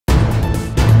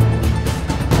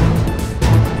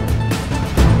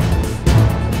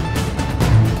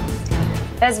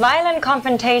There's violent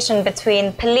confrontation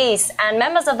between police and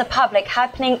members of the public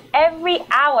happening every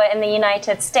hour in the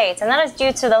United States, and that is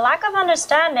due to the lack of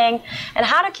understanding and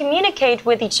how to communicate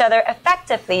with each other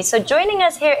effectively. So joining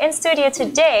us here in studio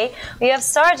today, we have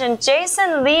Sergeant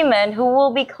Jason Lehman, who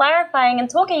will be clarifying and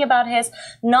talking about his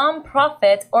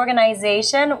non-profit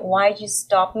organization, Why'd You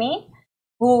Stop Me?,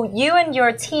 who you and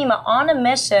your team are on a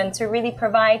mission to really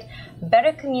provide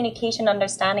better communication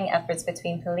understanding efforts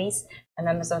between police and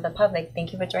members of the public.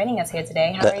 Thank you for joining us here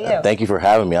today. How are you? Thank you for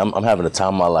having me. I'm having a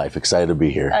time of my life. Excited to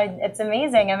be here. It's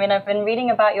amazing. I mean, I've been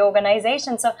reading about your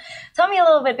organization. So tell me a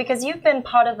little bit, because you've been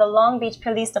part of the Long Beach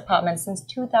Police Department since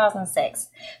 2006.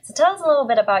 So tell us a little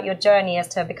bit about your journey as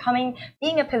to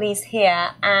being a police here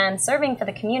and serving for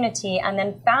the community, and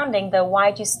then founding the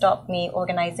Why'd You Stop Me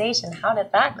organization. How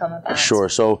did that come about? Sure.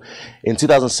 So in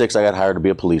 2006, I got hired to be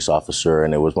a police officer,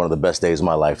 and it was one of the best days of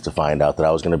my life to find out that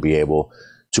I was going to be able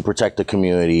to protect a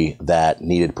community that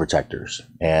needed protectors.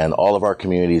 And all of our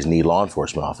communities need law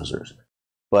enforcement officers.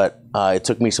 But it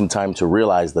took me some time to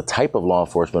realize the type of law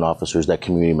enforcement officers that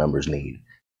community members need.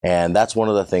 And that's one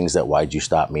of the things that Why'd You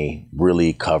Stop Me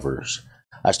really covers.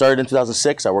 I started in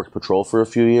 2006. I worked patrol for a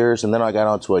few years, and then I got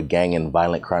onto a gang and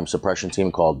violent crime suppression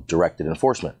team called Directed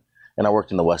Enforcement. And I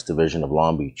worked in the West Division of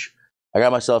Long Beach. I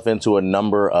got myself into a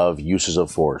number of uses of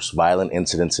force, violent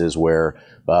incidences where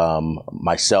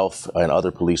myself and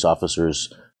other police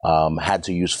officers had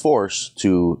to use force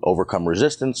to overcome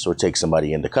resistance or take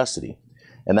somebody into custody.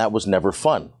 And that was never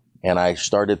fun. And I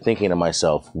started thinking to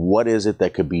myself, what is it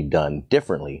that could be done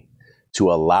differently to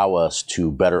allow us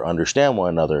to better understand one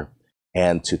another,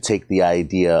 and to take the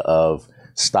idea of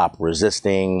stop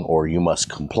resisting or you must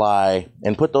comply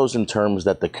and put those in terms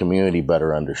that the community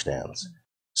better understands.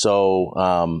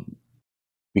 So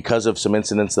because of some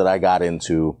incidents that I got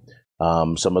into,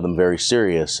 some of them very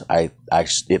serious,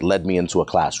 it led me into a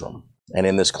classroom. And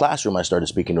in this classroom, I started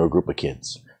speaking to a group of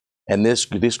kids. And this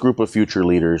group of future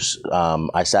leaders,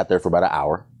 I sat there for about an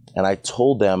hour, and I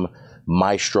told them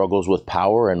my struggles with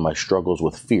power and my struggles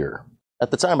with fear.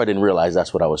 At the time, I didn't realize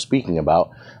that's what I was speaking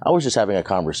about. I was just having a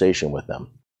conversation with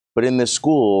them. But in this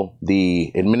school,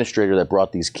 the administrator that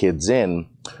brought these kids in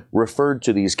referred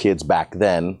to these kids back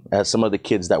then as some of the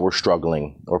kids that were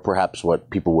struggling, or perhaps what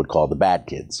people would call the bad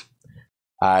kids.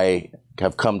 I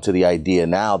have come to the idea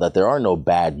now that there are no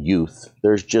bad youth.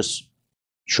 There's just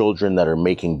children that are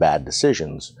making bad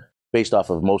decisions based off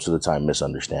of, most of the time,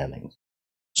 misunderstandings.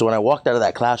 So when I walked out of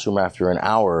that classroom after an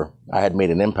hour, I had made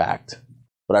an impact.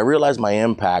 But I realized my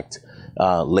impact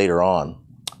later on.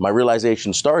 My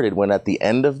realization started when at the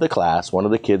end of the class, one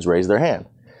of the kids raised their hand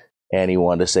and he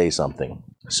wanted to say something.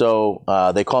 So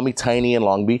they call me Tiny in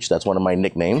Long Beach. That's one of my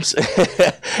nicknames.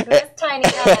 Tiny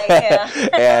guy,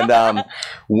 yeah. And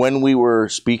when we were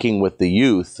speaking with the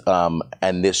youth,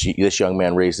 and this young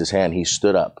man raised his hand, he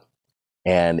stood up,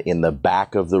 and in the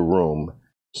back of the room,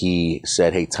 he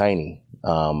said, "Hey, Tiny,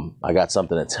 I got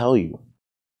something to tell you."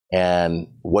 And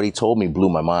what he told me blew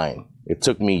my mind. It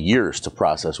took me years to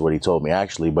process what he told me,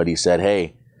 actually, but he said,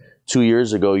 "Hey, 2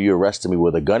 years ago, you arrested me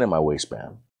with a gun in my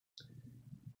waistband.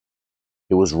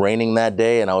 It was raining that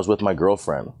day, and I was with my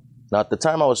girlfriend." Now, at the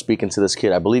time I was speaking to this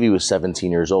kid, I believe he was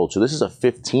 17 years old. So this is a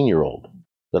 15-year-old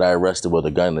that I arrested with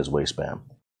a gun in his waistband.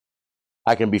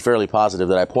 I can be fairly positive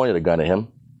that I pointed a gun at him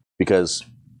because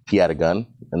he had a gun,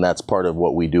 and that's part of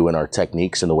what we do in our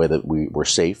techniques and the way that we're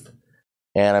safe.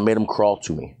 And I made him crawl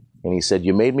to me. And he said,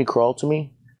 "You made me crawl to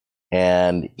me?"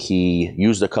 And he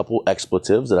used a couple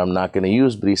expletives that I'm not going to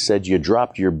use, but he said, "You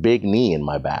dropped your big knee in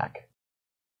my back.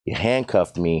 You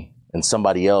handcuffed me, and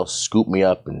somebody else scooped me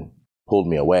up and pulled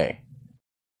me away.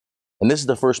 And this is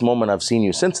the first moment I've seen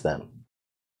you since then."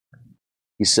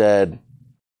 He said,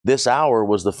 "This hour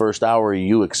was the first hour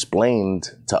you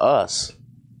explained to us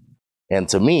and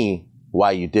to me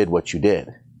why you did what you did.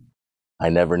 I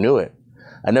never knew it.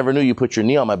 I never knew you put your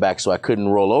knee on my back so I couldn't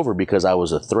roll over because I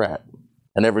was a threat.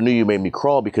 I never knew you made me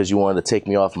crawl because you wanted to take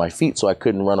me off my feet so I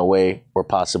couldn't run away or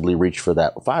possibly reach for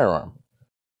that firearm.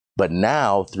 But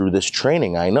now, through this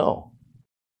training, I know,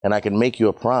 and I can make you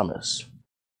a promise."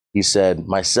 He said,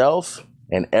 "Myself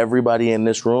and everybody in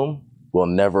this room will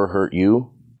never hurt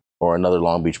you or another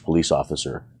Long Beach police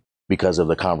officer because of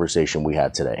the conversation we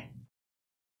had today."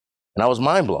 And I was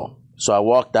mind blown. So I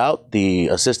walked out. The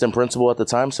assistant principal at the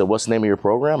time said, "What's the name of your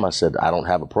program?" I said, "I don't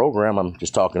have a program. I'm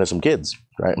just talking to some kids,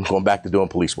 right? I'm going back to doing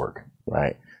police work,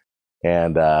 right?"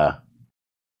 And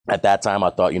at that time, I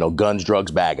thought, guns,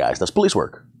 drugs, bad guys. That's police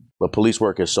work. But police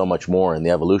work is so much more, and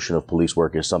the evolution of police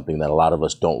work is something that a lot of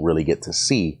us don't really get to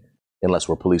see unless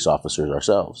we're police officers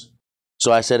ourselves.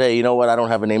 So I said, "Hey, you know what? I don't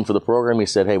have a name for the program." He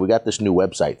said, "Hey, we got this new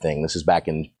website thing." This is back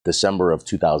in December of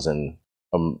 2000.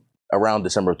 around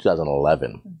December of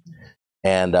 2011.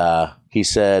 And he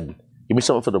said, give me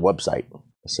something for the website.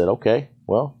 I said, okay,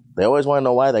 well, they always want to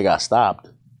know why they got stopped.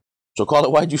 So call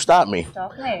it, why'd you stop me?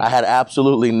 Stop me. I had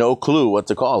absolutely no clue what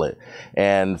to call it.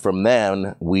 And from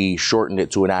then, we shortened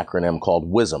it to an acronym called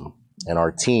WISM. And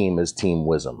our team is Team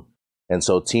WISM. And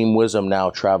so Team WISM now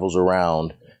travels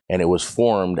around, and it was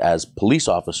formed as police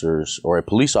officers, or a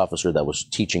police officer that was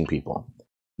teaching people.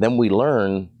 Then we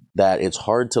learn that it's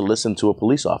hard to listen to a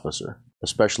police officer,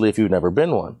 especially if you've never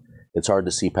been one. It's hard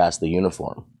to see past the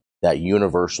uniform. That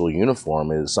universal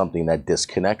uniform is something that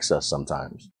disconnects us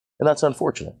sometimes, and that's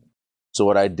unfortunate. So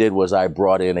what I did was I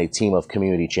brought in a team of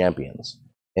community champions,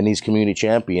 and these community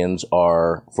champions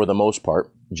are, for the most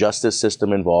part, justice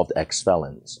system involved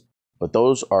ex-felons. But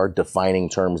those are defining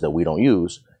terms that we don't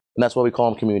use, and that's why we call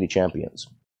them community champions.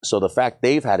 So the fact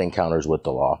they've had encounters with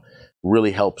the law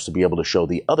really helps to be able to show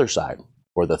the other side,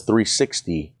 or the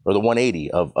 360 or the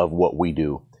 180 of what we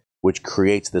do, which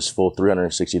creates this full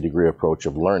 360-degree approach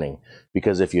of learning.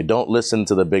 Because if you don't listen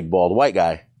to the big bald white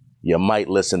guy, you might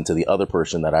listen to the other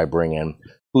person that I bring in,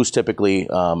 who's typically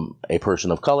a person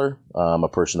of color, a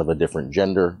person of a different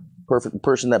gender,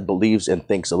 person that believes and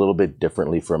thinks a little bit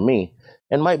differently from me,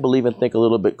 and might believe and think a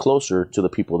little bit closer to the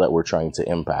people that we're trying to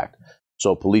impact.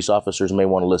 So police officers may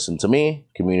want to listen to me,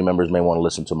 community members may want to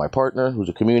listen to my partner, who's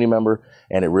a community member,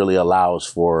 and it really allows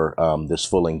for this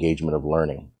full engagement of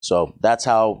learning. So that's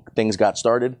how things got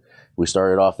started. We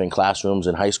started off in classrooms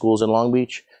in high schools in Long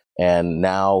Beach, and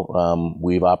now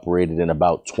we've operated in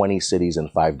about 20 cities in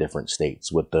 5 different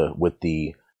states, with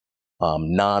the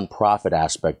nonprofit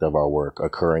aspect of our work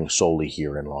occurring solely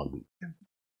here in Long Beach.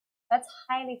 That's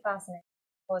highly fascinating.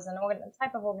 It was a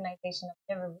type of organization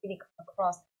I've never really come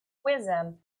across.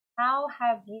 WISM, how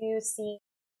have you seen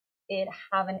it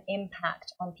have an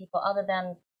impact on people other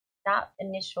than that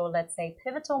initial, let's say,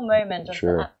 pivotal moment of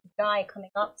that guy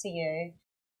coming up to you?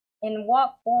 In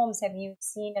what forms have you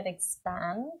seen it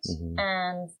expand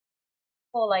and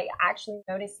people like actually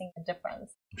noticing the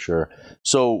difference? Sure.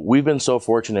 So we've been so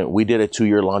fortunate. We did a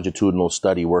 2-year longitudinal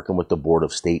study working with the Board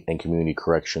of State and Community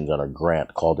Corrections on a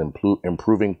grant called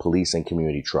Improving Police and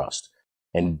Community Trust.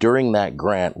 And during that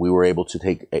grant, we were able to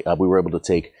take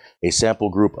a sample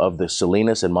group of the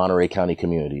Salinas and Monterey County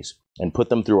communities and put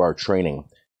them through our training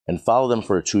and follow them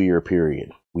for a 2-year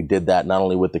period. We did that not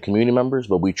only with the community members,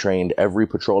 but we trained every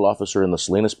patrol officer in the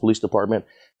Salinas Police Department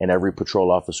and every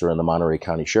patrol officer in the Monterey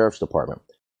County Sheriff's Department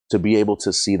to be able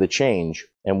to see the change.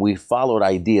 And we followed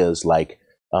ideas like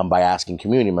by asking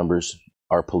community members,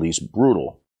 are police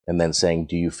brutal? And then saying,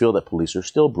 do you feel that police are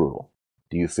still brutal?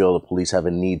 Do you feel the police have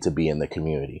a need to be in the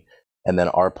community? And then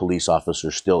are police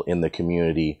officers still in the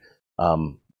community?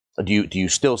 Do you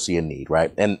still see a need,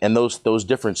 right? And those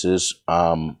differences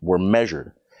were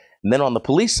measured. And then on the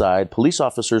police side, police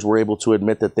officers were able to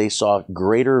admit that they saw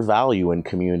greater value in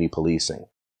community policing.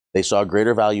 They saw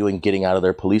greater value in getting out of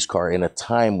their police car in a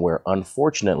time where,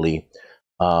 unfortunately,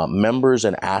 members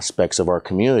and aspects of our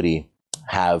community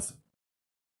have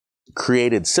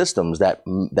created systems that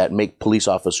make police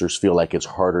officers feel like it's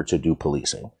harder to do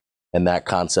policing. And that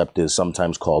concept is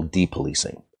sometimes called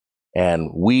depolicing.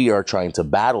 And we are trying to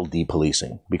battle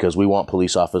depolicing because we want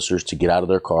police officers to get out of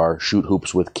their car, shoot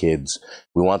hoops with kids.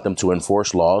 We want them to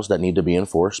enforce laws that need to be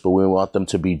enforced, but we want them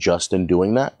to be just in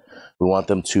doing that. We want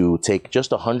them to take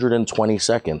just 120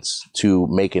 seconds to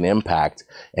make an impact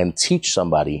and teach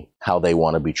somebody how they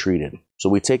want to be treated. So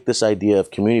we take this idea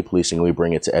of community policing and we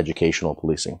bring it to educational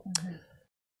policing.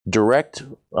 Direct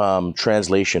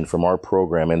translation from our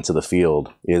program into the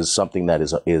field is something that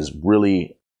is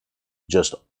really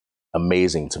just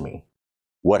amazing to me.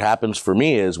 What happens for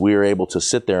me is we are able to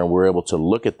sit there and we're able to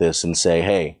look at this and say,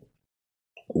 hey,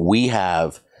 we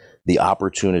have the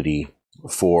opportunity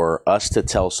for us to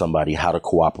tell somebody how to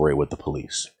cooperate with the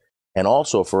police. And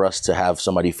also for us to have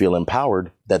somebody feel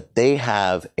empowered that they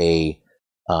have a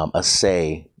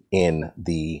say in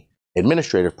the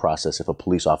administrative process if a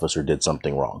police officer did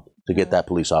something wrong, to get that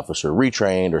police officer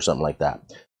retrained or something like that.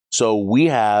 So we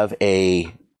have a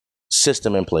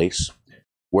system in place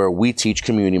where we teach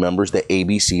community members the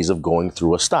ABCs of going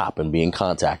through a stop and being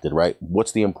contacted, right?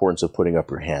 What's the importance of putting up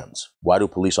your hands? Why do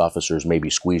police officers maybe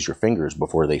squeeze your fingers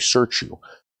before they search you?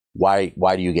 Why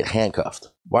do you get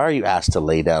handcuffed? Why are you asked to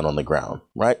lay down on the ground,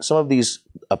 right? Some of these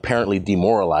apparently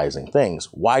demoralizing things.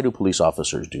 Why do police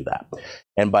officers do that?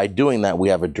 And by doing that, we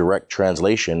have a direct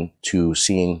translation to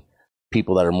seeing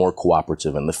people that are more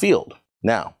cooperative in the field.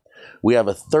 Now, we have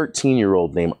a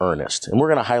 13-year-old named Ernest, and we're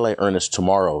going to highlight Ernest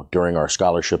tomorrow during our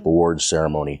scholarship awards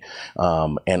ceremony.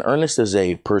 And Ernest is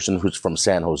a person who's from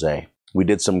San Jose. We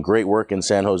did some great work in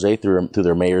San Jose through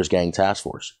their Mayor's Gang Task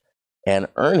Force. And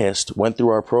Ernest went through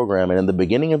our program, and in the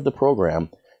beginning of the program,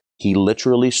 he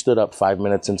literally stood up 5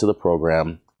 minutes into the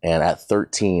program and at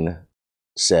 13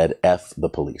 said, "F the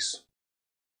police."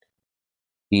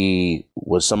 He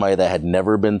was somebody that had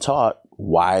never been taught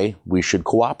why we should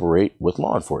cooperate with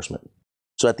law enforcement.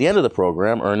 So at the end of the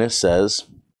program, Ernest says,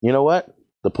 "You know what?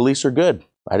 The police are good.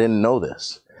 I didn't know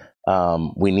this.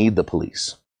 We need the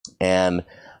police." And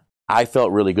I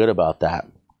felt really good about that.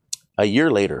 A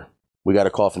year later, we got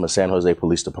a call from the San Jose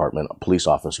Police Department, a police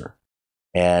officer.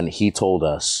 And he told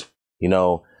us, "You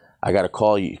know, I got to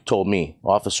call you," told me,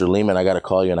 "Officer Lehman, I got to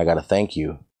call you and I got to thank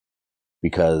you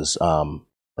because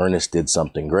Ernest did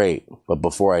something great. But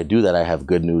before I do that, I have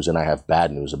good news and I have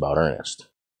bad news about Ernest."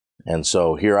 And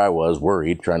so here I was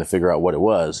worried, trying to figure out what it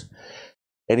was.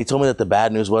 And he told me that the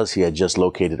bad news was he had just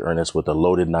located Ernest with a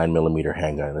loaded 9mm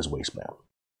handgun in his waistband.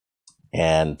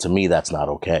 And to me, that's not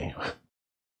okay.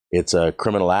 It's a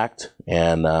criminal act.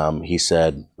 And he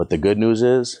said, but the good news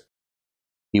is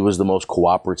he was the most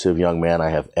cooperative young man I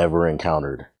have ever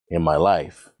encountered in my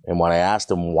life. And when I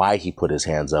asked him why he put his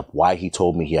hands up, why he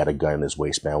told me he had a gun in his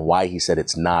waistband, why he said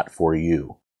it's not for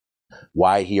you,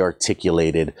 why he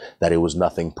articulated that it was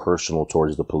nothing personal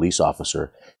towards the police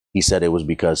officer, he said it was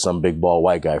because some big bald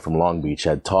white guy from Long Beach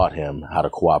had taught him how to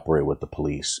cooperate with the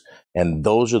police. And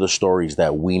those are the stories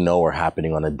that we know are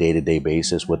happening on a day-to-day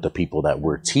basis with the people that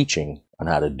we're teaching on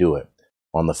how to do it.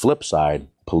 On the flip side,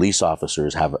 police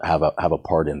officers have a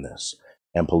part in this.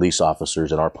 And police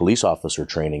officers and our police officer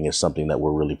training is something that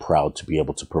we're really proud to be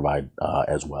able to provide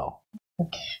as well. A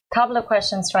couple of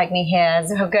questions strike me here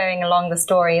as we're going along the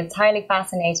story. It's highly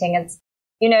fascinating. It's,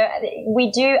 you know,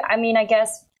 we do, I mean, I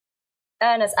guess,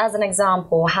 Ernest, as an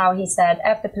example, how he said,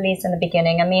 F the police in the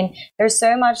beginning. I mean, there's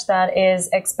so much that is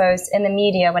exposed in the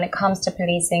media when it comes to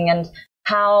policing and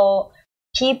how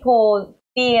people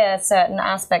fear certain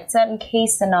aspects, certain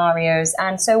case scenarios.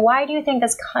 And so why do you think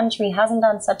this country hasn't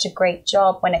done such a great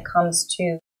job when it comes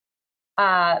to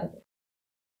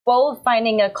both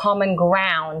finding a common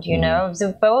ground, you know,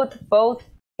 so both,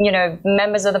 you know,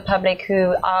 members of the public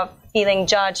who are feeling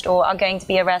judged or are going to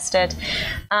be arrested,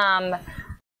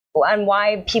 and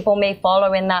why people may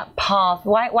follow in that path?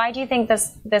 Why do you think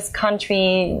this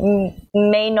country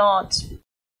may not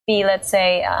be, let's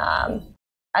say,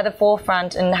 at the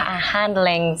forefront in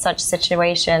handling such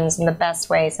situations in the best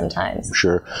way sometimes?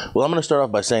 Sure. Well, I'm going to start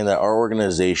off by saying that our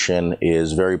organization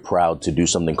is very proud to do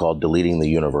something called deleting the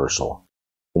universal.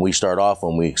 When we start off,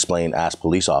 when we ask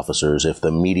police officers if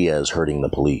the media is hurting the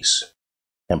police.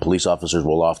 And police officers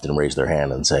will often raise their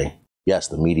hand and say, yes,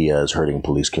 the media is hurting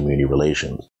police-community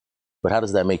relations. But how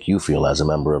does that make you feel as a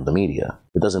member of the media?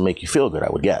 It doesn't make you feel good, I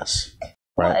would guess.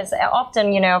 Right? Well, it's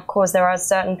often, you know, of course, there are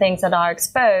certain things that are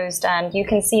exposed, and you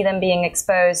can see them being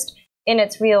exposed in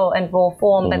its real and raw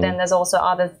form, but then there's also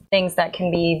other things that can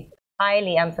be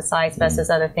highly emphasized versus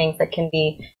other things that can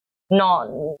be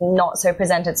not so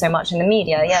presented so much in the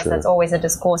media. Yes, that's always a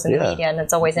discourse in the media, and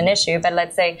it's always an issue. But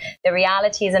let's say the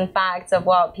realities and facts of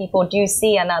what people do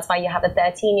see, and that's why you have a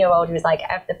 13-year-old who's like,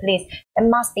 F the police. There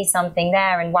must be something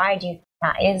there, and why do you think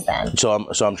that is then? So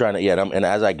I'm trying to, and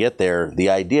as I get there, the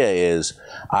idea is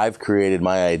I've created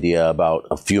my idea about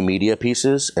a few media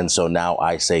pieces, and so now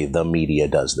I say the media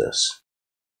does this.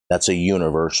 That's a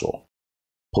universal.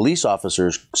 Police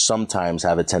officers sometimes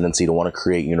have a tendency to want to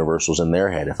create universals in their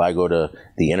head. If I go to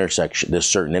the intersection, this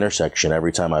certain intersection,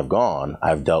 every time I've gone,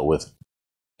 I've dealt with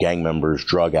gang members,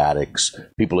 drug addicts,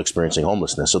 people experiencing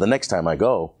homelessness. So the next time I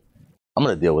go, I'm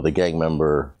going to deal with a gang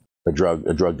member, a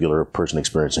drug dealer, a person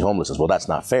experiencing homelessness. Well, that's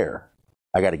not fair.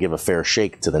 I got to give a fair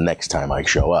shake to the next time I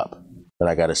show up. Then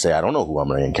I got to say, I don't know who I'm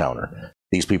going to encounter.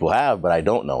 These people have, but I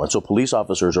don't know. And so police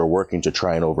officers are working to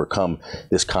try and overcome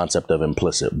this concept of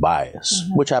implicit bias,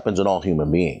 which happens in all human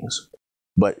beings.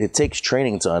 But it takes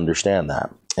training to understand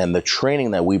that. And the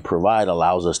training that we provide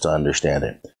allows us to understand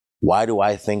it. Why do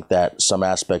I think that some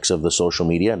aspects of the social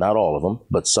media, not all of them,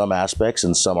 but some aspects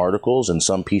and some articles and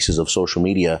some pieces of social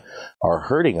media are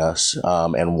hurting us,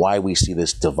 and why we see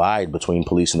this divide between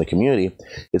police and the community?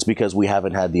 It's because we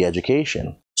haven't had the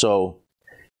education. So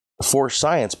force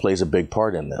science plays a big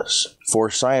part in this.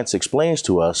 Force science explains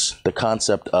to us the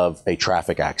concept of a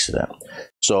traffic accident.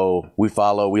 So we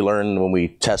learn when we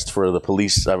test for the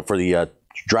police, for the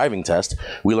driving test,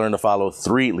 we learn to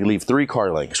leave 3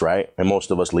 car lengths, right? And most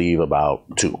of us leave about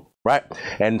 2, right?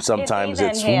 And sometimes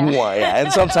it's 1,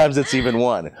 and sometimes it's even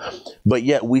 1. But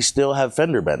yet we still have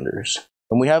fender benders.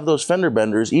 And we have those fender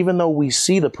benders, even though we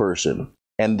see the person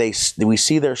and we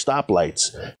see their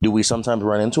stoplights, do we sometimes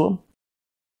run into them?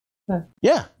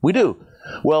 Yeah, we do.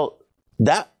 Well,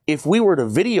 that if we were to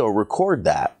video record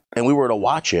that and we were to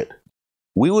watch it,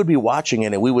 we would be watching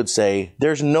it and we would say,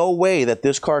 there's no way that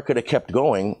this car could have kept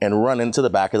going and run into the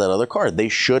back of that other car. They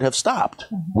should have stopped.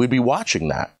 We'd be watching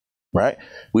that, right?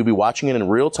 We'd be watching it in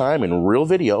real time, in real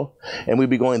video, and we'd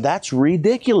be going, that's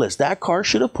ridiculous. That car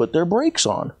should have put their brakes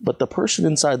on. But the person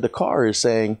inside the car is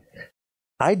saying,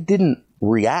 I didn't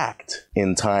react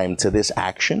in time to this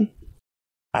action.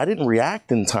 I didn't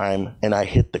react in time and I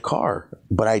hit the car,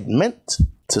 but I meant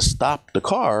to stop the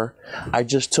car. I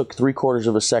just took 3/4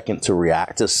 of a second to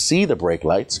react, to see the brake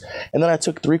lights. And then I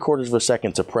took 3/4 of a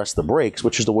second to press the brakes,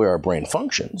 which is the way our brain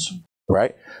functions,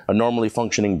 right? A normally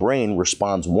functioning brain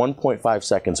responds 1.5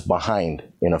 seconds behind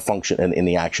in a function in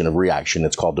the action of reaction.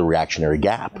 It's called the reactionary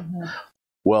gap.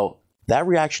 Well, that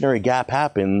reactionary gap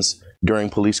happens during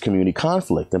police community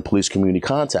conflict and police community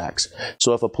contacts.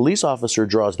 So if a police officer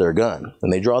draws their gun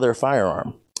and they draw their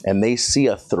firearm and they see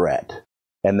a threat,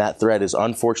 and that threat is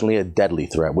unfortunately a deadly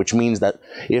threat, which means that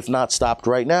if not stopped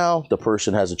right now, the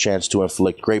person has a chance to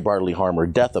inflict great bodily harm or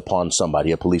death upon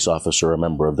somebody, a police officer, a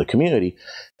member of the community,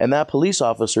 and that police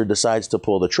officer decides to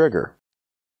pull the trigger.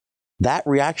 That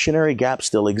reactionary gap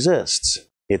still exists.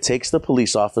 It takes the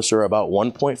police officer about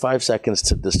 1.5 seconds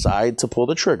to decide to pull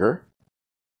the trigger,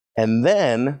 and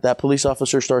then that police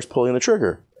officer starts pulling the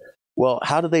trigger. Well,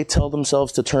 how do they tell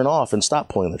themselves to turn off and stop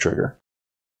pulling the trigger?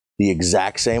 The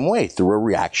exact same way, through a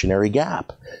reactionary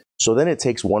gap. So then it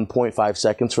takes 1.5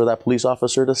 seconds for that police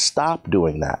officer to stop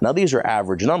doing that. Now, these are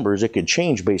average numbers. It could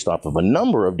change based off of a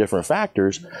number of different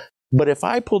factors. But if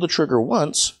I pull the trigger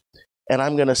once, and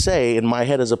I'm going to say in my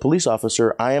head as a police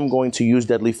officer, I am going to use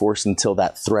deadly force until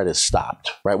that threat is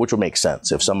stopped, right? Which would make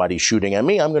sense. If somebody's shooting at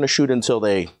me, I'm going to shoot until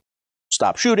they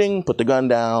stop shooting, put the gun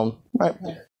down, right?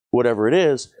 Whatever it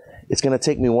is, it's going to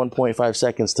take me 1.5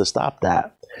 seconds to stop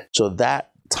that. So that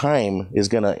time is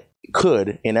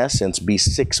could in essence be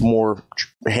six more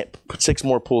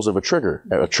pulls of a trigger.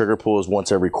 A trigger pull is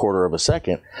once every 1/4 of a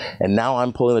second, and now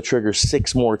I'm pulling the trigger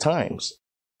 6 more times.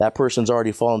 That person's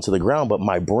already fallen to the ground, but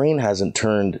my brain hasn't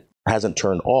turned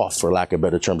off, for lack of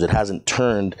better terms. It hasn't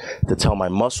turned to tell my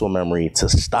muscle memory to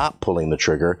stop pulling the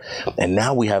trigger. And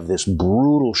now we have this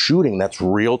brutal shooting that's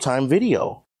real-time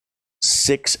video.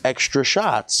 6 extra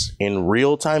shots in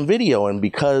real-time video. And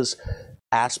because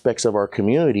aspects of our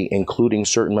community, including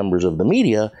certain members of the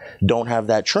media, don't have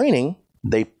that training,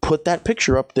 they put that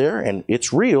picture up there and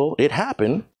it's real, it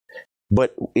happened.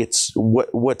 But it's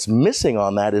what's missing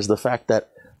on that is the fact that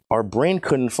our brain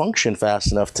couldn't function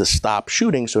fast enough to stop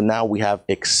shooting. So now we have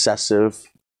excessive,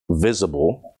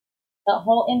 visible the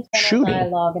whole internal shooting.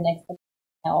 Dialogue and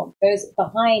explanation goes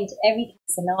behind every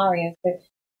scenario. So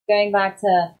going back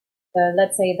to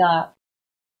let's say that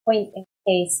point in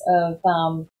case of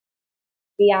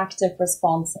reactive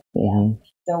response.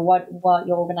 So what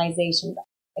your organization does,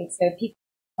 right? So people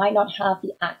might not have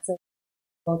the access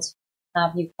to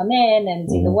have you come in and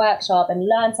do the workshop and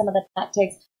learn some of the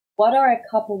tactics. What are a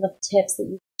couple of tips that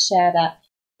you can share that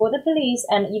for the police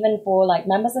and even for like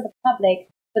members of the public,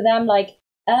 for them like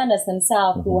Ernest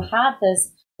himself, who had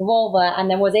this revolver and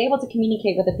then was able to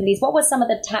communicate with the police? What were some of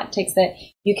the tactics that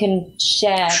you can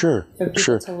share for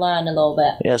people to learn a little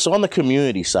bit? Yeah, so on the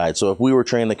community side, so if we were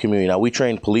training the community, now we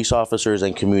trained police officers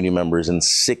and community members in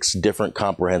 6 different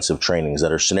comprehensive trainings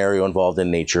that are scenario involved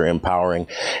in nature, empowering,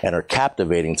 and are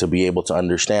captivating to be able to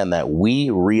understand that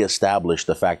we reestablish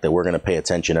the fact that we're going to pay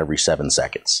attention every 7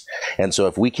 seconds. And so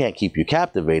if we can't keep you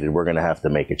captivated, we're going to have to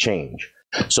make a change.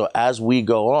 So as we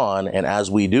go on and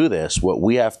as we do this, what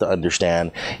we have to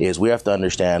understand is we have to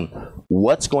understand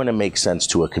what's going to make sense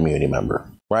to a community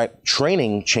member, right?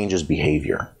 Training changes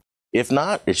behavior. If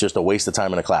not, it's just a waste of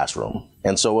time in a classroom.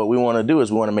 And so what we want to do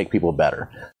is we want to make people better.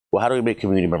 Well, how do we make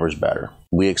community members better?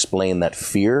 We explain that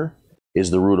fear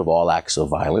is the root of all acts of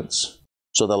violence.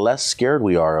 So the less scared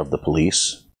we are of the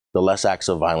police, the less acts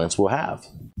of violence we'll have.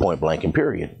 Point blank and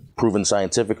period. Proven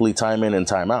scientifically, time in and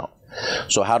time out.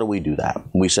 So how do we do that?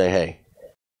 We say, hey,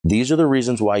 these are the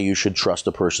reasons why you should trust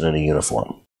a person in a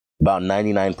uniform. About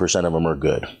 99% of them are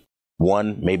good.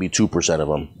 1, maybe 2% of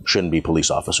them shouldn't be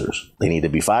police officers. They need to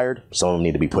be fired. Some of them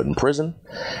need to be put in prison.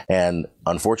 And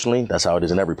unfortunately, that's how it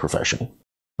is in every profession.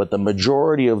 But the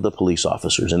majority of the police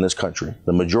officers in this country,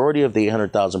 the majority of the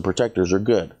 800,000 protectors are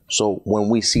good. So when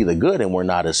we see the good and we're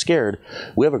not as scared,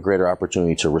 we have a greater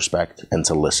opportunity to respect and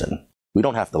to listen. We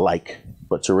don't have to like,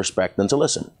 but to respect and to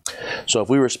listen. So if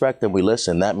we respect and we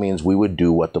listen, that means we would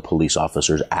do what the police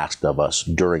officers asked of us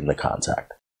during the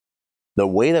contact. The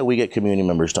way that we get community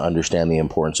members to understand the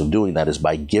importance of doing that is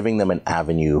by giving them an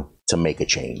avenue to make a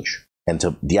change. And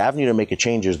the avenue to make a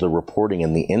change is the reporting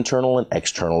in the internal and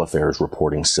external affairs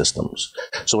reporting systems.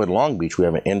 So in Long Beach, we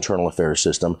have an internal affairs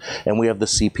system, and we have the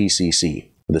CPCC,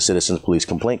 the Citizens Police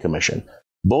Complaint Commission.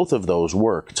 Both of those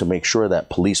work to make sure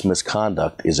that police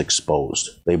misconduct is exposed.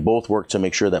 They both work to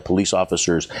make sure that police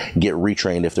officers get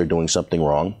retrained if they're doing something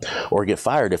wrong, or get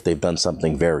fired if they've done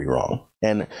something very wrong.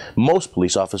 And most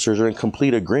police officers are in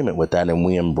complete agreement with that, and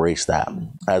we embrace that.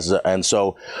 And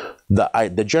so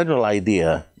the general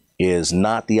idea is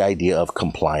not the idea of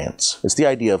compliance. It's the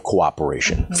idea of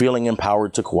cooperation, feeling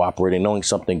empowered to cooperate and knowing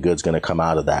something good's going to come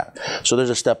out of that. So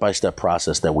there's a step-by-step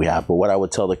process that we have. But what I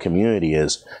would tell the community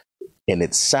is, and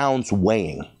it sounds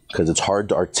weighing because it's hard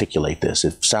to articulate this.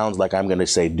 It sounds like I'm going to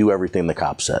say, do everything the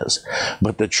cop says.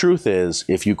 But the truth is,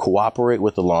 if you cooperate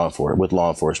with law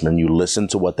enforcement, you listen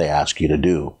to what they ask you to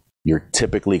do, you're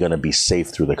typically going to be safe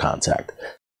through the contact.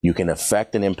 You can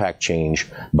affect and impact change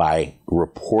by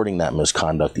reporting that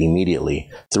misconduct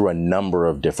immediately through a number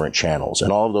of different channels.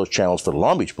 And all of those channels for the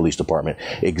Long Beach Police Department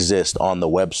exist on the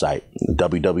website,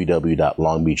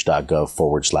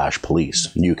 www.longbeach.gov/police.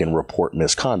 You can report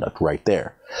misconduct right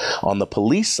there. On the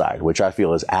police side, which I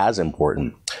feel is as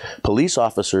important, police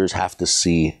officers have to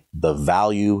see the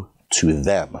value to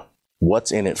them.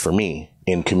 What's in it for me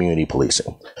in community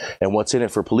policing? And what's in it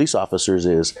for police officers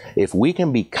is, if we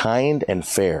can be kind and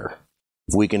fair,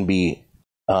 if we can be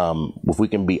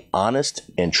honest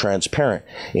and transparent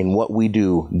in what we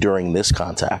do during this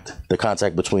contact, the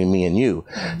contact between me and you,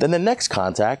 then the next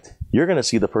contact, you're going to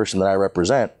see the person that I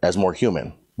represent as more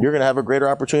human. You're going to have a greater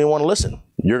opportunity to want to listen.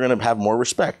 You're going to have more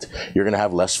respect. You're going to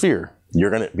have less fear.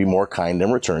 You're going to be more kind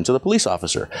in return to the police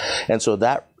officer. And so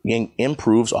that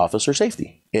improves officer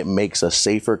safety. It makes a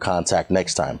safer contact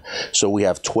next time. So we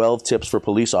have 12 tips for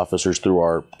police officers through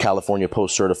our California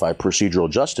Post-Certified Procedural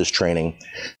Justice training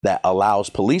that allows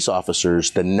police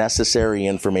officers the necessary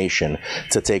information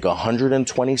to take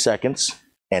 120 seconds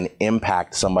and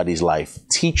impact somebody's life,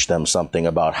 teach them something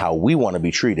about how we want to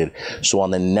be treated. So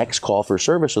on the next call for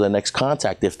service or the next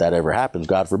contact, if that ever happens,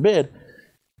 God forbid,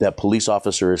 that police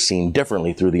officer is seen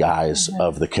differently through the eyes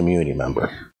of the community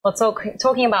member. Well,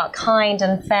 talking about kind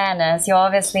and fairness, you're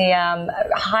obviously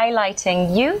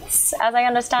highlighting youths. As I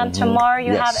understand, tomorrow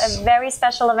you have a very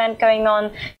special event going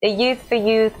on, the Youth for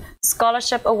Youth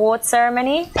Scholarship Award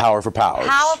Ceremony. Power for Powers.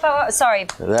 Sorry.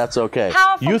 That's okay.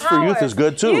 Youth for Youth is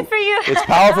good too. Youth for Youth. It's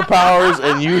Power for Powers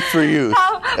and Youth for Youth.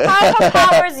 Power for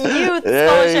Powers Youth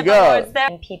Scholarship Awards.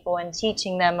 People and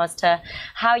teaching them as to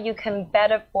how you can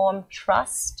better form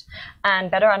trust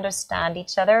and better understand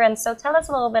each other. And so tell us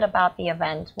a little bit about the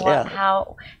event.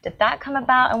 How did that come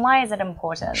about, and why is it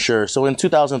important? Sure. So in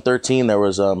 2013, there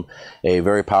was a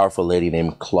very powerful lady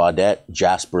named Claudette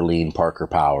Jasperline Parker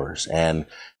Powers. And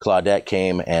Claudette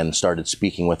came and started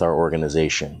speaking with our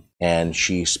organization. And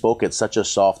she spoke at such a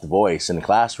soft voice in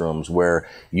classrooms where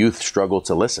youth struggle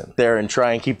to listen there and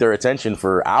try and keep their attention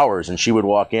for hours. And she would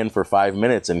walk in for 5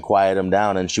 minutes and quiet them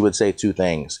down. And she would say two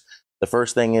things. The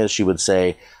first thing is she would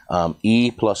say,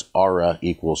 E plus aura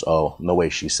equals O, and the way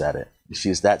she said it.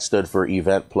 That stood for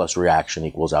event plus reaction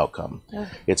equals outcome.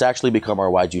 It's actually become our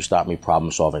Why'd You Stop Me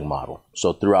problem solving model.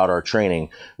 So throughout our training,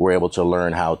 we're able to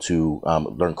learn how to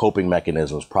learn coping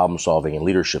mechanisms, problem solving, and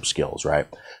leadership skills, right?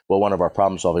 Well, one of our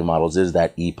problem solving models is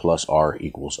that E plus R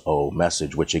equals O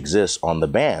message, which exists on the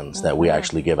bands that we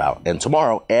actually give out. And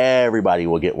tomorrow, everybody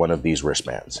will get one of these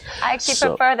wristbands. I actually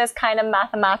prefer this kind of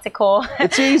mathematical.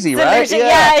 It's easy, right?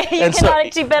 Yeah, you can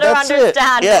actually better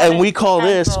understand. Yeah, and we call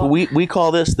this we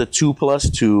call this the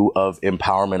 2+2 of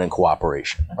empowerment and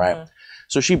cooperation, right?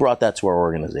 So she brought that to our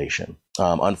organization.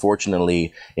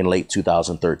 Unfortunately, in late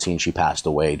 2013, she passed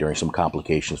away during some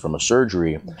complications from a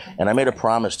surgery. And I made a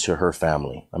promise to her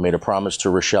family. I made a promise to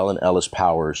Rochelle and Ellis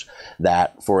Powers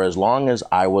that for as long as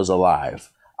I was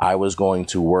alive, I was going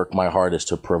to work my hardest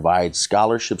to provide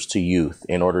scholarships to youth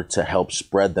in order to help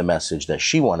spread the message that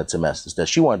she wanted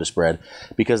to spread.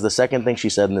 Because the second thing she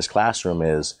said in this classroom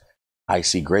is, I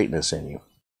see greatness in you.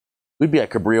 We'd be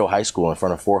at Cabrillo High School in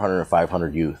front of 400 or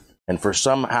 500 youth. And for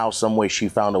somehow, some way, she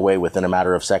found a way within a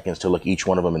matter of seconds to look each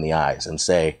one of them in the eyes and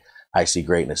say, I see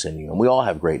greatness in you. And we all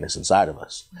have greatness inside of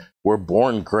us. We're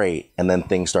born great, and then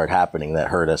things start happening that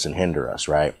hurt us and hinder us,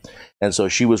 right? And so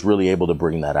she was really able to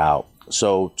bring that out.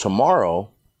 So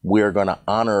tomorrow, we're going to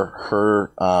honor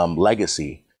her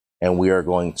legacy, and we are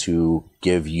going to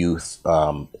give youth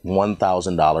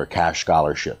 $1,000 cash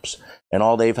scholarships. And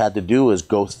all they've had to do is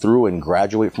go through and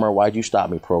graduate from our Why'd You Stop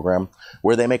Me program,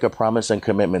 where they make a promise and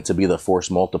commitment to be the force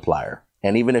multiplier.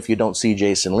 And even if you don't see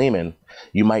Jason Lehman,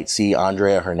 you might see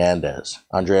Andrea Hernandez.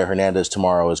 Andrea Hernandez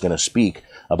tomorrow is going to speak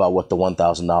about what the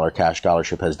 $1,000 cash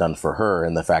scholarship has done for her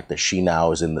and the fact that she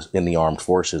now is in the armed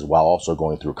forces while also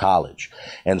going through college.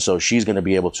 And so she's going to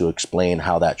be able to explain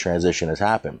how that transition has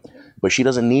happened. But she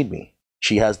doesn't need me.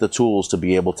 She has the tools to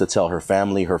be able to tell her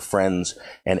family, her friends,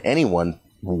 and anyone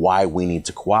why we need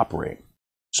to cooperate.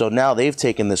 So now they've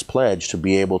taken this pledge to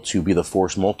be able to be the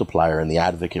force multiplier and the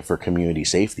advocate for community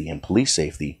safety and police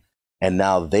safety. And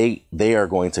now they are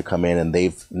going to come in, and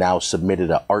they've now submitted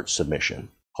an art submission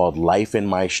called Life in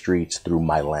My Streets Through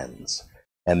My Lens.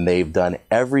 And they've done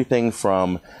everything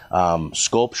from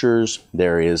sculptures.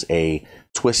 There is a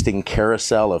twisting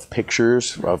carousel of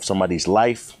pictures of somebody's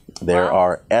life. There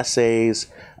are essays.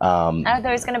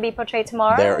 There's going to be portrayed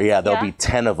tomorrow? There'll be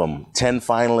 10 of them. 10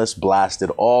 finalists blasted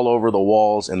all over the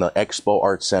walls in the Expo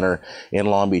Art Center in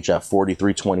Long Beach at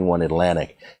 4321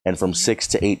 Atlantic. And from 6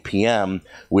 to 8 p.m.,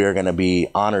 we are going to be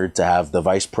honored to have the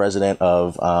Vice President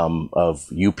of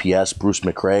UPS, Bruce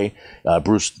McRae,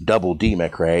 Bruce Double D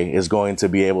McRae, is going to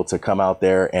be able to come out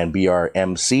there and be our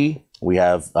MC. We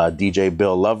have DJ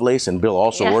Bill Lovelace, and Bill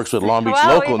also works with Long Beach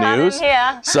Local News.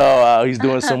 So he's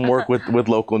doing some work with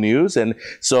local news. And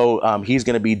so he's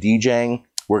going to be DJing.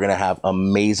 We're going to have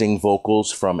amazing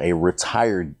vocals from a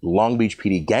retired Long Beach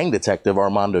PD gang detective,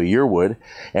 Armando Yearwood.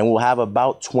 And we'll have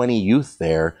about 20 youth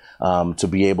there to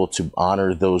be able to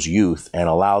honor those youth and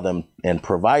allow them and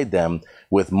provide them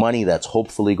with money that's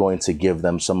hopefully going to give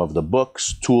them some of the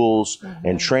books, tools,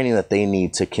 and training that they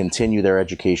need to continue their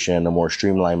education in a more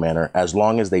streamlined manner, as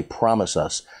long as they promise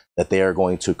us that they are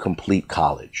going to complete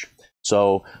college.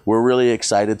 So we're really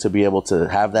excited to be able to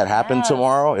have that happen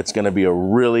tomorrow. It's going to be a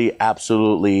really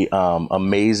absolutely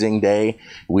amazing day.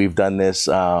 We've done this.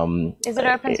 Is it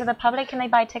open to the public? Can they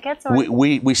buy tickets? Or?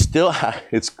 We still have,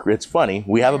 it's funny.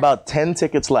 We have about 10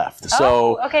 tickets left.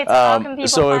 So okay. So how can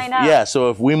people find out? Yeah. So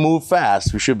if we move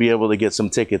fast, we should be able to get some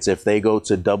tickets if they go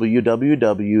to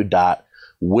www.wism.org.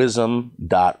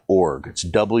 It's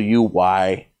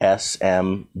WYSM.org.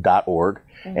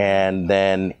 And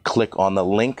then click on the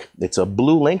link. It's a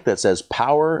blue link that says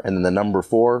Power and then the number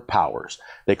 4 Powers.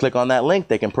 They click on that link.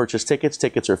 They can purchase tickets.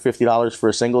 Tickets are $50 for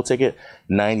a single ticket,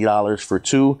 $90 for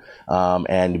 2,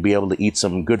 and be able to eat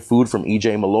some good food from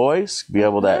EJ Malloy's, be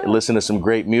able to listen to some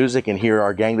great music and hear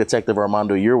our gang detective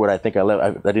Armando Yearwood. I think I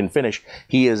didn't finish.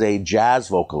 He is a jazz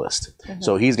vocalist.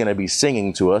 So he's going to be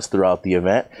singing to us throughout the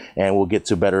event, and we'll get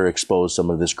to better expose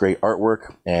some of this great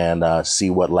artwork and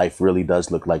see what life really does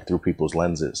look like through people's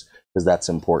lenses, because that's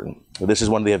important. This is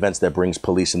one of the events that brings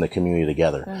police and the community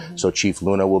together. So Chief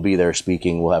Luna will be there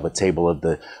speaking. We'll have a table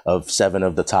of 7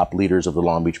 of the top leaders of the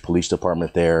Long Beach Police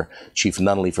Department there. Chief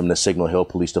Nunnally from the Signal Hill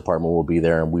Police Department will be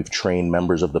there, and we've trained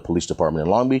members of the police department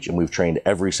in Long Beach, and we've trained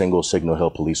every single Signal Hill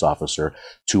police officer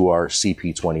to our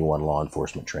CP21 law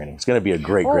enforcement training. It's going to be a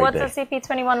great day. What's the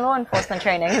CP21 law enforcement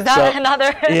training? Is that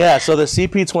another? So the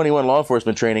CP21 law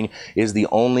enforcement training is the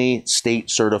only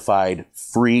state certified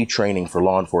free training for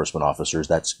law enforcement officers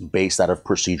that's based out of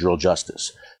procedural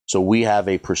justice. So we have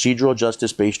a procedural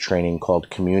justice based training called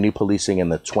Community Policing in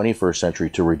the 21st Century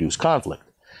to Reduce Conflict.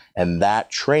 And that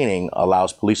training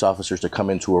allows police officers to come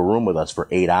into a room with us for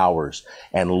 8 hours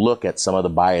and look at some of the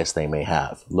bias they may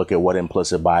have, look at what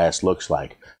implicit bias looks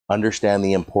like, understand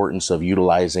the importance of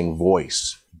utilizing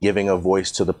voice, giving a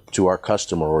voice to our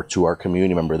customer or to our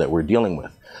community member that we're dealing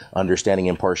with, understanding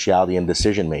impartiality in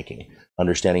decision making,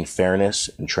 understanding fairness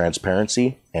and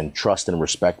transparency and trust and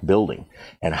respect building,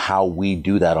 and how we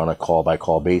do that on a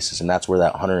call-by-call basis. And that's where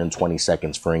that 120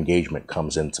 seconds for engagement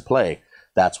comes into play.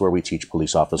 That's where we teach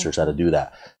police officers how to do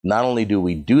that. Not only do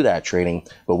we do that training,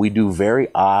 but we do very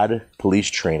odd police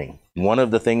training. One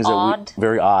of the things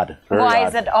very odd. Why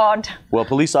is it odd? Well,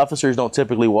 police officers don't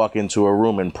typically walk into a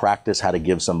room and practice how to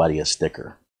give somebody a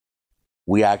sticker.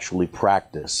 We actually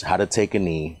practice how to take a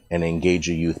knee and engage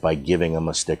a youth by giving them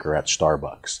a sticker at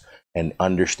Starbucks, and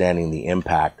understanding the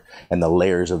impact and the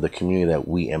layers of the community that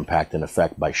we impact and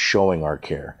affect by showing our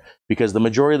care. Because the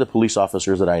majority of the police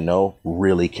officers that I know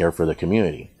really care for the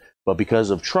community. But because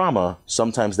of trauma,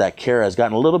 sometimes that care has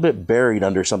gotten a little bit buried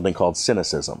under something called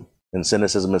cynicism. And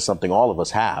cynicism is something all of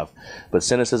us have. But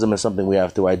cynicism is something we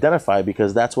have to identify,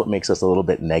 because that's what makes us a little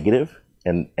bit negative.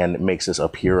 And it makes us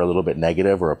appear a little bit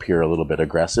negative or appear a little bit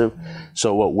aggressive.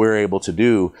 So what we're able to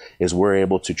do is we're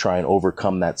able to try and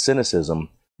overcome that cynicism,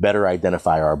 better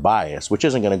identify our bias, which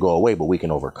isn't going to go away, but we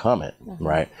can overcome it,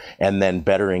 right? And then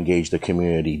better engage the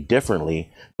community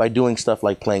differently by doing stuff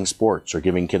like playing sports or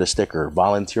giving kid a sticker,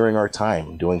 volunteering our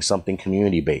time, doing something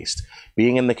community-based,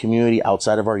 being in the community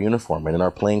outside of our uniform and in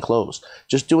our plain clothes,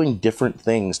 just doing different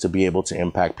things to be able to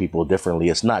impact people differently.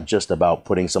 It's not just about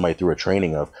putting somebody through a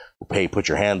training of, hey, put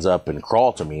your hands up and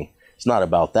crawl to me. It's not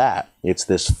about that. It's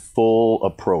this full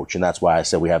approach. And that's why I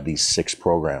said we have these 6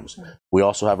 programs. We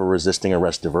also have a resisting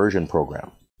arrest diversion program.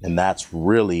 And that's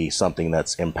really something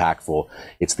that's impactful.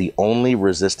 It's the only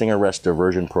resisting arrest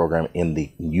diversion program in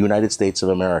the United States of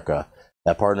America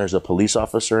that partners a police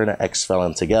officer and an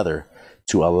ex-felon together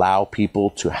to allow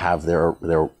people to have their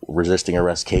resisting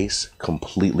arrest case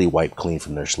completely wiped clean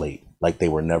from their slate, like they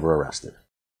were never arrested.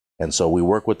 And so we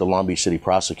work with the Long Beach City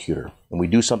prosecutor, and we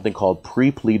do something called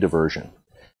pre-plea diversion.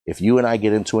 If you and I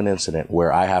get into an incident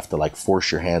where I have to like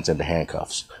force your hands into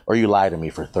handcuffs, or you lie to me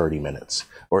for 30 minutes,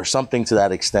 or something to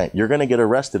that extent, you're going to get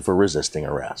arrested for resisting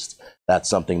arrest. That's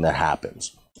something that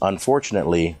happens.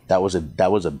 Unfortunately, that was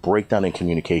a breakdown in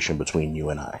communication between you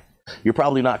and I. You're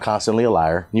probably not constantly a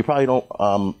liar. You probably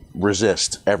don't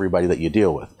resist everybody that you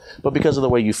deal with. But because of the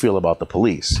way you feel about the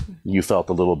police, you felt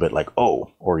a little bit like,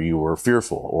 oh, or you were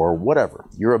fearful or whatever.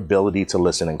 Your ability to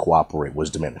listen and cooperate was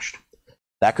diminished.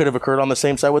 That could have occurred on the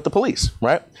same side with the police,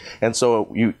 right? And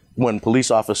so when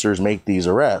police officers make these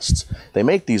arrests,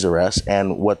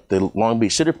 and what the Long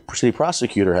Beach City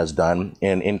prosecutor has done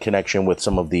in connection with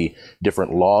some of the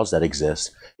different laws that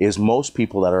exist is most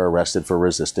people that are arrested for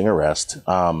resisting arrest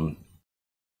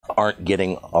aren't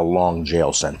getting a long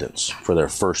jail sentence for their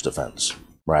first offense,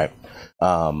 right?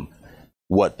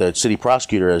 What the city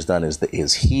prosecutor has done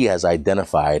is he has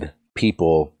identified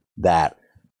people that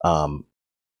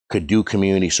could do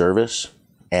community service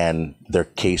and their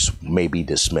case may be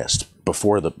dismissed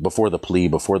before the plea,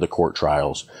 before the court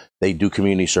trials. They do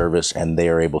community service and they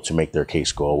are able to make their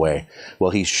case go away.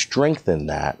 Well, he strengthened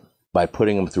that by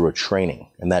putting them through a training,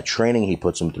 and that training he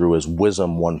puts them through is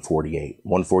WISM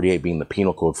 148 being the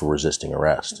penal code for resisting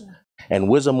arrest. And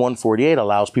WISM 148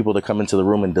 allows people to come into the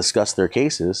room and discuss their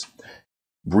cases,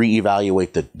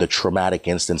 reevaluate the traumatic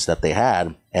instance that they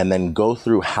had, and then go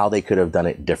through how they could have done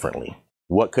it differently.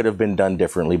 What could have been done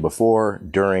differently before,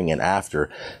 during, and after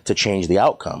to change the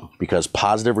outcome? Because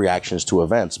positive reactions to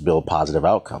events build positive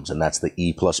outcomes, and that's the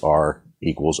E+R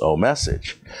equals O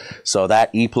message. So that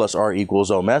E+R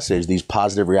equals O message, these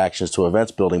positive reactions to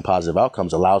events building positive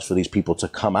outcomes, allows for these people to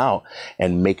come out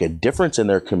and make a difference in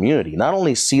their community. Not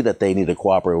only see that they need to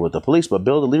cooperate with the police, but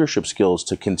build the leadership skills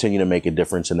to continue to make a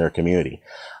difference in their community.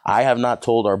 I have not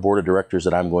told our board of directors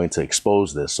that I'm going to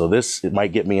expose this, so it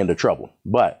might get me into trouble.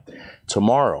 But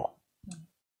tomorrow,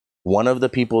 one of the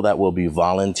people that will be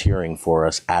volunteering for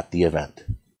us at the event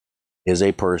is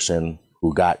a person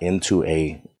who got into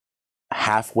a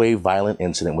halfway violent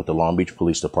incident with the Long Beach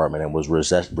Police Department and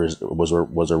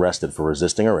was arrested for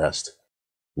resisting arrest,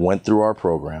 went through our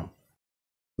program,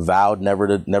 vowed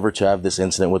never to have this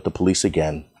incident with the police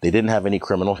again. They didn't have any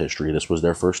criminal history. This was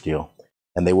their first deal.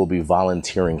 And they will be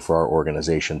volunteering for our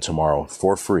organization tomorrow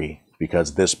for free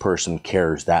because this person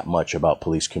cares that much about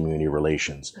police community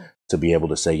relations to be able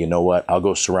to say, you know what, I'll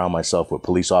go surround myself with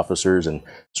police officers and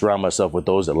surround myself with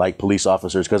those that like police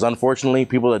officers, because unfortunately,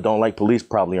 people that don't like police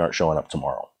probably aren't showing up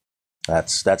tomorrow.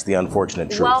 That's the unfortunate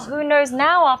truth. Well, who knows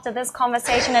now after this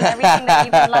conversation and everything that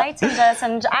you've enlightened us,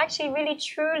 and actually really,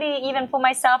 truly, even for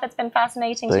myself, it's been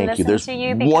fascinating to listen to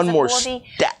you. There's one more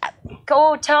stat.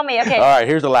 Go, tell me, okay. All right,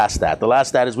 here's the last stat. The last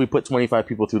stat is we put 25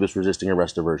 people through this resisting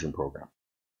arrest diversion program.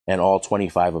 And all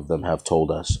 25 of them have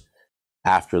told us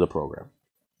after the program,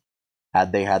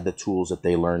 had they had the tools that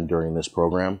they learned during this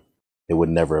program, they would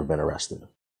never have been arrested.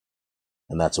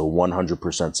 And that's a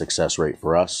 100% success rate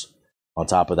for us. On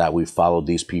top of that, we've followed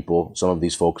these people, some of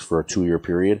these folks, for a 2-year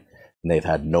period, and they've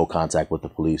had no contact with the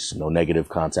police, no negative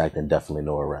contact, and definitely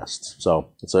no arrests. So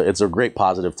it's a great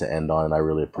positive to end on, and I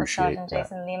really appreciate that. Sergeant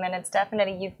Jason Lehman, it's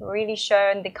definitely, you've really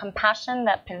shown the compassion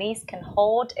that police can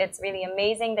hold. It's really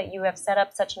amazing that you have set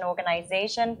up such an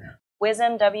organization,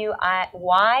 WISM,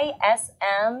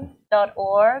 WISM.org.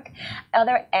 Are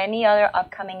there any other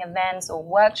upcoming events or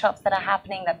workshops that are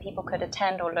happening that people could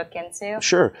attend or look into?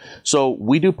 Sure. So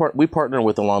we partner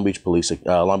with the Long Beach Police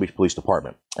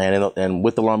Department, and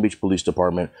with the Long Beach Police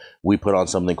Department, we put on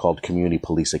something called Community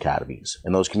Police Academies,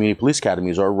 and those Community Police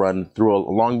Academies are run through a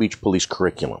Long Beach Police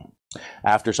curriculum.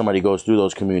 After somebody goes through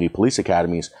those community police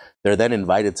academies, they're then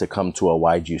invited to come to a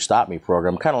Why'd You Stop Me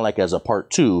program, kind of like as a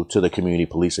part 2 to the Community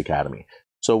Police Academy.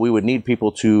 So we would need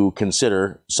people to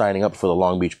consider signing up for the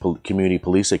Long Beach Community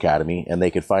Police Academy, and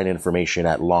they could find information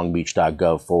at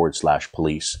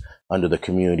longbeach.gov/police under the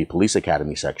Community Police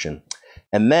Academy section.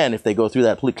 And then if they go through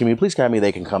that Community Police Academy,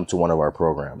 they can come to one of our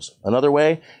programs. Another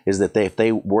way is that if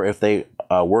they work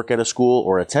at a school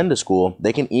or attend a school,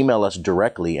 they can email us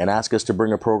directly and ask us to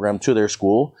bring a program to their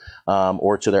school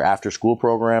or to their after-school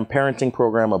program, parenting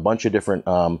program, a bunch of different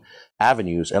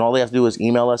avenues. And all they have to do is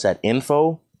email us at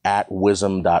info at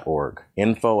wism.org,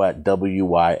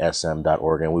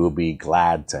 info@wysm.org, and we will be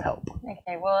glad to help.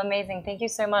 Okay, well, amazing. Thank you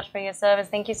so much for your service.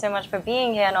 Thank you so much for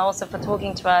being here and also for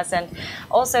talking to us. And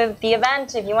also the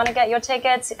event, if you want to get your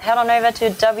tickets, head on over to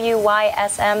wysm.org.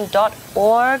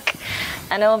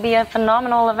 And it'll be a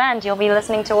phenomenal event. You'll be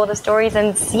listening to all the stories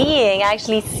and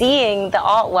actually seeing the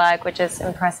artwork, which is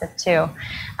impressive too.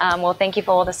 Well, thank you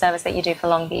for all the service that you do for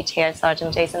Long Beach here,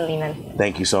 Sergeant Jason Lehman.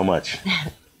 Thank you so much.